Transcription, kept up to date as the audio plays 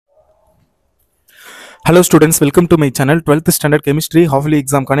Hello students, welcome to my channel. 12th standard chemistry half-yearly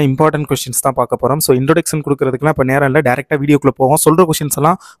exam கான important questions தான் பார்க்க போறோம். So introduction கொடுக்கிறதுக்குலாம் இப்ப நேரா இல்ல, டைரக்டா வீடியோக்குள்ள போவோம். சொல்ற questions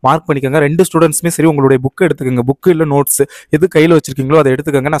எல்லாம் மார்க் பண்ணிக்கங்க. ரெண்டு ஸ்டூடண்ட்ஸ்மே சரி உங்களுடைய புக் எடுத்துக்கங்க. புக் இல்ல நோட்ஸ் எது கையில வச்சிருக்கீங்களோ அதை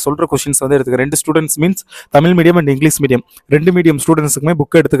எடுத்துக்கங்க. நான் சொல்ற questions வந்து எடுத்துக்க. ரெண்டு students means Tamil medium and English medium ரெண்டு மீடியம் ஸ்டூடண்ட்ஸ்க்குமே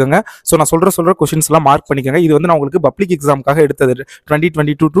புக் எடுத்துக்கங்க. ஸோ நான் சொல்ற questions எல்லாம் மார்க் பண்ணிக்கங்க. இது வந்து நான் உங்களுக்கு பப்ளிக் எக்ஸாமுக்காக எடுத்தது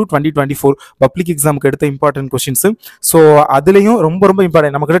 2022 to 2024 பப்ளிக் எக்ஸாமுக்கு எடுத்த இம்பார்ட்டன்ட் கொஸ்டின்ஸ். ஸோ அதுலயும் ரொம்ப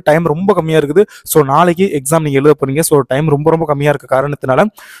இம்பார்ட்டன்ட். நமக்கு டைம் ரொம்ப கம்மியா இருக்குது. ஸோ நாளைக்கு எக்ஸாம் நீங்க எழுத போறீங்க. ஸோ டைம் ரொம்ப கம்மியா இருக்க காரணத்தினால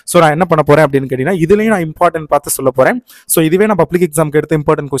ஸோ நான் என்ன பண்ண போறேன் அப்படின்னு கேட்டீங்கன்னா, இதுலயும் நான் இம்பார்ட்டன்ட் பார்த்து சொல்ல போறேன். ஸோ இதுவே நான் பப்ளிக் எக்ஸாமுக்கு எடுத்த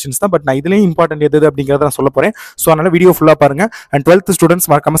இம்பார்ட்டன்ட் கொஸ்டின்ஸ் தான். பட் நான் இதுலயும் இம்பார்ட்டன்ட் எது அப்படிங்கறத நான் சொல்ல போறேன். ஸோ அதனால வீடியோ ஃபுல்லா பாருங்க. அண்ட் 12th ஸ்டூடெண்ட்ஸ்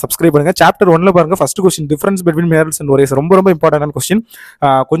மறக்காம சப்ஸ்கிரைப் பண்ணுங்க. சாப்டர் 1ல பாருங்க, first question difference between minerals and ஒரேஸ். ரொம்ப இம்பார்ட்டன்டான கொஸ்டின்.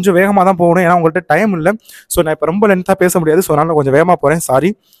 கொஞ்சம் வேகமா தான் போகணும், ஏன்னா உங்கள்கிட்ட டைம் இல்லை. ஸோ நான் இப்போ ரொம்ப லென்த்தா பேச முடியாது. ஸோ அதனால கொஞ்சம் வேகமா போறேன்,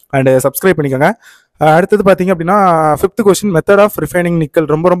 சாரி. அண்ட் சப்ஸ்கிரைப் பண்ணிக்கோங்க. அடுத்தது பார்த்தீங்க அப்படின்னா, 5th question method of refining nickel.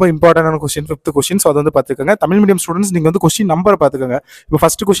 ரொம்ப இம்பார்ட்டன்டான கொஸ்டின் 5th கொஸ்டின். ஸோ அது வந்து பார்த்துக்கோங்க. தமிழ் மீடியம் ஸ்டூடெண்ட்ஸ் நீங்க வந்து கொஸ்டின் நம்பரை பார்த்துக்கோங்க. இப்போ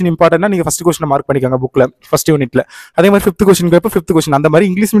ஃபர்ஸ்ட் கொஸ்டின் இம்பார்ட்டன்ட்னா நீங்க ஃபர்ஸ்ட் கொஸ்டின் மார்க் பண்ணிக்கோங்க புக்ல ஃபர்ஸ்ட் யூனிட்ல. அதே மாதிரி 5th கொஸ்டின் இப்போ 5th கொஸ்டின் அந்த மாதிரி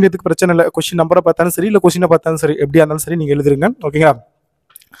இங்கிலீஷ் மீடியத்துக்கு பிரச்சனை இல்லை. கொஸ்டின் நம்பரை பார்த்தாலும் சரி, இல்லை கொஸ்டினை பார்த்தாலும் சரி, எப்படியா இருந்தாலும் சரி நீங்க எழுதுருங்க. ஓகேங்களா?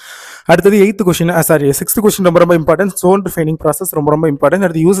 அடுத்தது 8th கொஸ்டின், 6th கொஸ்டின் ரொம்ப இம்பார்ட்டன்ட். ஸ்டோன் ரிஃபைனிங் ப்ராசஸ் ரொம்ப இம்பார்ட்டன்ட்.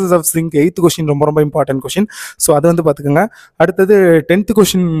 அடுத்து uses of sink 8th question ரொம்ப இம்பார்ட்டன்ட் கொஸ்டின். ஸோ அதை வந்து பார்த்துக்கோங்க. அடுத்தது 10th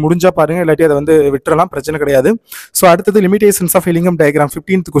கொஸ்டின் முடிஞ்சா பாருங்க, இல்லாட்டி அதை வந்து விட்டுறலாம், பிரச்சனை கிடையாது. ஸோ அடுத்தது limitations of helium diagram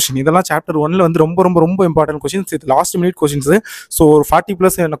 15th question. இதெல்லாம் சாப்டர் 1ல வந்து ரொம்ப இம்பார்ட்டன்ட் கொஸ்டின்ஸ். இது லாஸ்ட் மினிட் கொஸ்டின்ஸ். ஸோ ஒரு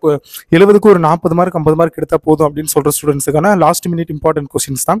 40+ எனக்கு 70க்கு ஒரு 40 மார்க் 50 மார்க் எடுத்தா போதும் அப்படின்னு சொல்ற ஸ்டூடெண்ட்ஸுக்கான லாஸ்ட் மினிட் இம்பார்ட்டன்ட்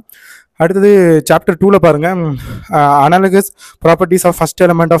கொஸ்டின்ஸ் தான். அடுத்தது சாப்டர் 2ல பாருங்க, அனாலகஸ் properties of first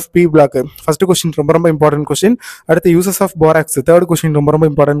element of B black. First question ரொம்ப இம்பார்ட்டன்ட் கொஸ்டின். அடுத்து uses of borax 3rd question ரொம்ப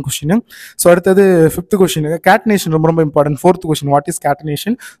இம்பார்ட்டன்ட் கொஸ்டின். ஸோ அடுத்தது 5th கொஸ்டின் கேட்டனேஷன் ரொம்ப important. 4th question what is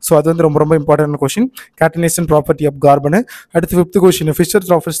catenation. So அது வந்து ரொம்ப important question. Catenation property of carbon. அடுத்து 5th question Fisher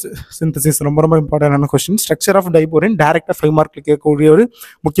trophies synthesis ரொம்ப இம்பார்ட்டன்டான கொஸ்டின். ஸ்ட்ரக்சர் ஆஃப் டைபோரின் டைரக்டா 5 மார்க் கேட்கக்கூடிய ஒரு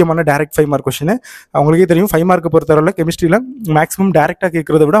முக்கியமான டைரக்ட் 5 மார்க் கொஸ்டின். அவங்களுக்கே தெரியும் 5 மார்க் பொறுத்தவரை கெமிஸ்ட்ரியில் மேக்ஸிமம் டைரக்டா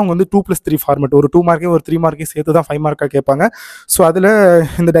கேட்கறத விட அவங்க வந்து 2+3 ஃபார்மெட், ஒரு 2 மார்க்கே ஒரு 3 மார்க்கே சேர்த்து தான் 5 மார்க்காக கேட்பாங்க. ஸோ அதில்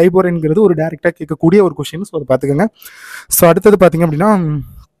இந்த டைபோரேன்ங்கிறது ஒரு டைரக்டாக கேட்கக்கூடிய ஒரு கொஸ்டின். ஸோ அதை பார்த்துக்கோங்க. ஸோ அடுத்தது பார்த்தீங்க அப்படின்னா,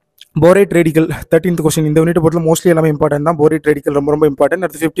 போரேட் ரேடிக்கல் 13th கொஸ்டின். இந்த யூனிட் பொறுத்தவரை மோஸ்ட்லி எல்லாமே இம்பார்ட்டன்ட் தான். போரேட் ரேடிக்கல் ரொம்ப இம்பார்ட்டன்ட்.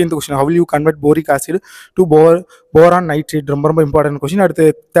 அடுத்து 15th question, how you convert boric acid to boron nitrate ரொம்ப இம்பார்ட்டன்ட் கொஸ்டின். அடுத்து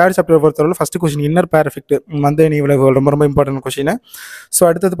 3rd சாப்டர் பொறுத்தவரை ஃபர்ஸ்ட் கொஸ்டின் இன்னர் பேர் எஃபெக்ட் மந்தேனி விளைவுகள் ரொம்ப இம்பார்ட்டன்ட் கொஸ்டின். ஸோ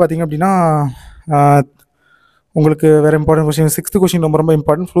அடுத்தது பார்த்தீங்க அப்படின்னா, உங்களுக்கு வேற இம்பார்ட்டன்ட் கொஸ்டின் 6th கொஸ்டின் ரொம்ப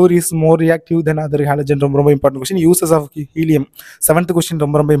important. ஃப்ளூர் is more reactive then other halogen ரொம்ப important question. Uses of helium 7th question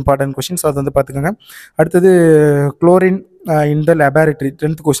ரொம்ப இம்பார்ட்டன்ட் கொஸ்டின். ஸோ அதை வந்து பார்த்துக்கோங்க. அடுத்தது chlorine in the laboratory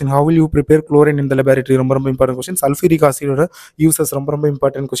 10th question, how will you prepare chlorine in the laboratory ரொம்ப important question. Sulphuric ஆசிடோட uses ரொம்ப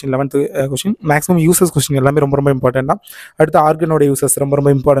important question 11th question. Maximum uses question எல்லாமே ரொம்ப important தான். அடுத்து ஆர்கனோட யூசஸ்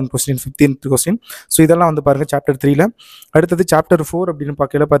ரொம்ப important question 15th question. So இதெல்லாம் வந்து பாருங்க சாப்டர் 3ல. அடுத்தது சாப்டர் 4 அப்படின்னு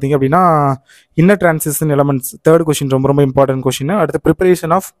பார்க்கல பார்த்தீங்க அப்படின்னா, inner transition elements 3rd question ரொம்ப இம்பார்ட்டன்ட் கொஸ்டின். அடுத்து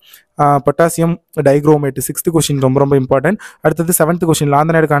preparation of potassium dichromate 6th question ரொம்ப இம்பார்ட்டன்ட். அடுத்தது 7th கொஸ்டின்,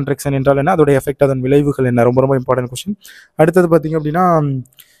 லாந்தனைடு கான்ட்ராக்ஷன் என்றால் என்ன, அதோட எஃபெக்ட், அதன் விளைவுகள் என்ன ரொம்ப இம்பார்ட்டன்ட் கொஸ்டின். அடுத்தது பார்த்தீங்க அப்படின்னா,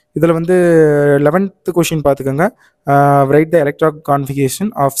 இதில் வந்து 11th கொஸ்டின் பார்த்துக்கோங்க. Right the electron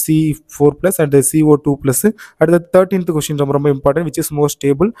configuration of C4+ and CO2+. அடுத்தது 13th கொஸ்டின் ரொம்ப important, which is more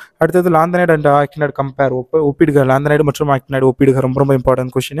stable. அடுத்தது lanthanide and actinide compare, ஒப்பிடுக. Lanthanide மற்றும் ஆக்டினைடு ஒப்பிடுக ரொம்ப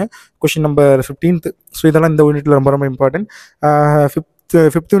important question. Question number 15th. So இதெல்லாம் இந்த யூனிட்ல ரொம்ப இம்பார்ட்டன்ட்.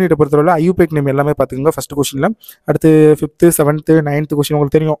 5th யூனிட்டை பொறுத்தவரை ஐயூபேக் நேம் எல்லாமே பார்த்துக்கோங்க ஃபர்ஸ்ட் கொஸ்டினில். அடுத்து 5th 7th 9th கொஸ்டின்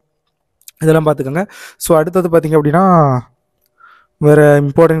உங்களுக்கு தெரியும், இதெல்லாம் பார்த்துக்கோங்க. ஸோ அடுத்தது பார்த்தீங்க அப்படின்னா, வேறு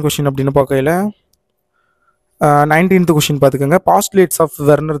இம்பார்ட்டன்ட் கொஸ்டின் அப்படின்னு பார்க்கல 19th கொஸ்டின் பார்த்துக்கோங்க. பாஸ்ட்லேட்ஸ் ஆஃப்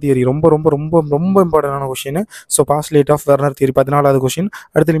வெர்னர் தியரி ரொம்ப இம்பார்ட்டன்டான question. So பாஸ்ட்லேட் of Werner theory 14வது question.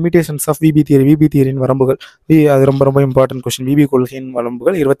 அடுத்து limitations of VP theory, VP தியரியின் வரம்புகள், அது ரொம்ப இம்பார்ட்டன்ட் கொஸ்டின். விபி கொள்கையின்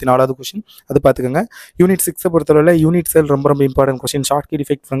வரம்புகள் 24வது கொஸ்டின், அது பார்த்துக்கோங்க. யூனிட் 6 பொறுத்தவரை யூனிட் செல் ரொம்ப important question. Short key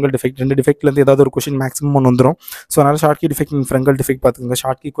defect, ஃப்ரங்கல் defect, ரெண்டு டிஃபெக்ட்லேருந்து ஏதாவது ஒரு கொஸ்டின் மேக்ஸிமம் ஒன்று வந்துடும். ஸோ அதனால் ஷார்ட் கீ டிஃபெக்ட், ஃப்ரங்கல் டிஃபெக்ட் பார்த்துக்கோங்க.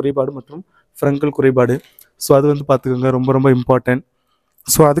 ஷார்ட் கீ குறைபாடு மற்றும் ஃப்ரங்கல் குறைபாடு. ஸோ அது வந்து பார்த்துக்கோங்க ரொம்ப இம்பார்ட்டன்ட்.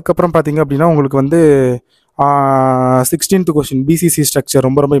 ஸோ அதுக்கப்புறம் பார்த்தீங்க அப்படின்னா, உங்களுக்கு வந்து 16th கொஸ்டின் பிசிசி ஸ்ட்ரக்சர்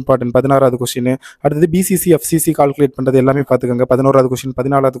ரொம்ப இம்பார்ட்டன்ட் 16வது கொஸ்டின். அடுத்தது பிசிசி எஃப்சிசி கால்குலேட் பண்ணுறது எல்லாமே பார்த்துக்கோங்க 11வது கொஸ்டின்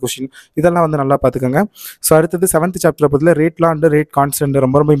 14வது கொஸ்டின். இதெல்லாம் வந்து நல்லா பார்த்துக்கோங்க. ஸோ அடுத்தது 7th chapter பற்றில rate law and rate constant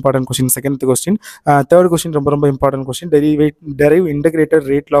ரொம்ப important question 2nd question. 3rd question ரொம்ப important question. Derive integrated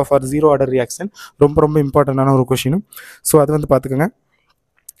rate law for zero order reaction ரொம்ப இம்பார்ட்டன்டான ஒரு கொஸ்டின். ஸோ அது வந்து பார்த்துக்கோங்க.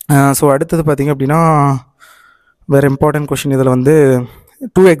 ஸோ அடுத்தது பார்த்தீங்க அப்படின்னா, வேறு இம்பார்ட்டன்ட் கொஸ்டின் இதில் வந்து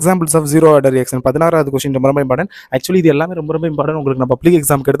 2 examples of zero order reaction 16வது question ரொம்ப ரொம்ப இம்பார்ட்டன்ட். ஆக்சுவலி இது எல்லாமே ரொம்ப ரொம்ப இம்பார்ட்டன்ட். உங்களுக்கு நான் பப்ளிக்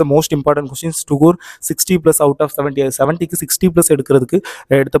எக்ஸாமுக்கு எடுத்த most important questions to core 60+ out of 70. 70க்கு 60+ எடுக்கிறதுக்கு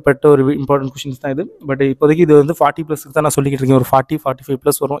எடுத்தப்பட்ட ஒரு இம்பார்ட்டன்ட் கொஸ்டின்ஸ் தான் இது. பட் இப்போதைக்கு இது வந்து 40+ தான் நான் சொல்லிக்கிட்டு இருக்கேன். ஒரு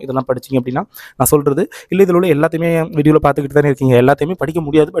 40-45+ வரும் இதெல்லாம் படிச்சிங்க அப்படின்னா நான் சொல்கிறது. இல்லை இதில் உள்ள எல்லாத்தையுமே வீடியோவில் பார்த்துக்கிட்டு தானே இருக்கீங்க. எல்லாத்தையுமே படிக்க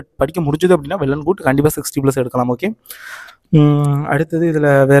முடியாது, பட் படிக்க முடிஞ்சது அப்படின்னா வெல் அண்ட் குட், கண்டிப்பாக 60+ எடுக்கலாம். ஓகே, அடுத்தது இதில்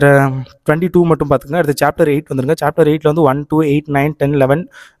வேறு 22 மட்டும் பார்த்துங்க. அடுத்து சாப்டர் 8 வந்துருங்க. சாப்டர் 8ல் வந்து 1, 2, 8, 9, 10, 11,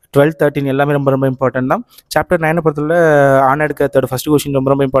 12, 13 எல்லாமே ரொம்ப ரொம்ப இம்பார்ட்டன்ட் தான். சாப்டர் 9 பொறுத்தவரை ஆனடுக்க தேர்ட் ஃபஸ்ட் கொஸ்டின்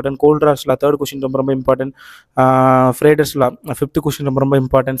ரொம்ப ரொம்ப இம்பார்ட்டன்ட். கோல்ட்ராஸ்ல தேர்ட் கொஸ்டின் ரொம்ப ரொம்ப இம்பார்ட்டன்ட். ஃப்ரேடர்ஸ்ல 5th கொஸ்டின் ரொம்ப ரொம்ப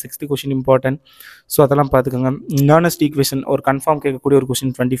important. 6th question important. So அதெல்லாம் பார்த்துக்கோங்க. நார்னஸ்ட் ஈக்குவேஷன் ஒரு கன்ஃபார்ம் கேட்கக்கூடிய ஒரு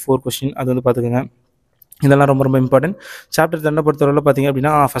கொஸ்டின் 24 கொஸ்டின், அது வந்து பார்த்துக்கோங்க. இதெல்லாம் ரொம்ப ரொம்ப இம்பார்ட்டன்ட். சாப்டர் 10 பொறுத்தவரை பார்த்தீங்க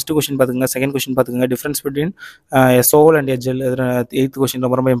அப்படின்னா ஃபஸ்ட் கொஸ்டின் பார்த்துக்கோங்க, செகண்ட் கொஸ்டின் பார்த்துக்கோங்க. Difference between soul and எஜெல் 8th question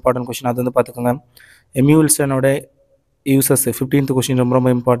ரொம்ப ரொம்ப இம்பார்ட்டன்ட் கொஸ்டின், அது வந்து பார்த்துக்கோங்க. எம்யூல்சனோட யூசஸ் 15th கொஸ்டின் ரொம்ப ரொம்ப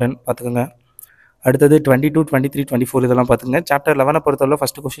இம்பார்ட்டன்ட், பார்த்துக்கோங்க. அடுத்தது 22, 23, 24 இதெல்லாம் பார்த்துக்கோங்க. சாப்டர் 11 பொறுத்தவரை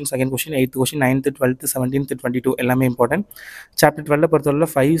first question, second question, 8th question, 9th, 12th, 17th, 22 எல்லாமே இம்பார்ட்டன்ட். சாப்டர் 12 பொறுத்தவரை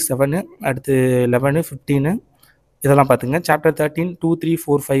 5, 7, அடுத்து 11, 15 இதெல்லாம் பார்த்துங்க. சாப்டர் 13, 2, 3,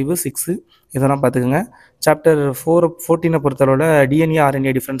 4, 5, 6 இதெல்லாம் பார்த்துக்கோங்க. சாப்டர் 14 பொறுத்தளவில் டிஎன்ஏ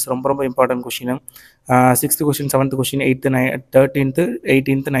ஆர்என்ஏ டிஃப்ரென்ஸ் ரொம்ப ரொம்ப important question. 6th question, 7th question, 8th, 13th,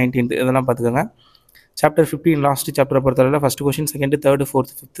 18th, 19th இதெல்லாம் பார்த்துக்கோங்க. சாப்டர் 15 லாஸ்ட் சாப்டரை பொறுத்தளவில் first question, second, third,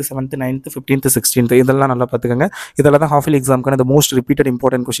 4th, 5th, 7th, 9th, 15th, 16th இதெல்லாம் நல்லா பார்த்துக்கோங்க. இதெல்லாம் தான் ஹாஃப் இயர்லி எக்ஸாமுக்கான இந்த most repeated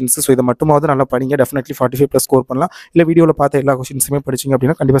important questions. So இதை மட்டுமாவது நல்லா படிங்க. டெஃபினெட்லி 45+ ஸ்கோர் பண்ணலாம். இல்லை வீடியோவில் பார்த்த எல்லா கொஸ்டின்ஸுமே படிச்சிங்க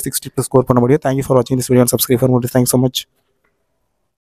அப்படின்னா கண்டிப்பாக 60+ ஸ்கோர் பண்ண முடியும். தேங்க்யூ ஃபார் வாட்சிங் this video and subscribe for more. Thanks so much.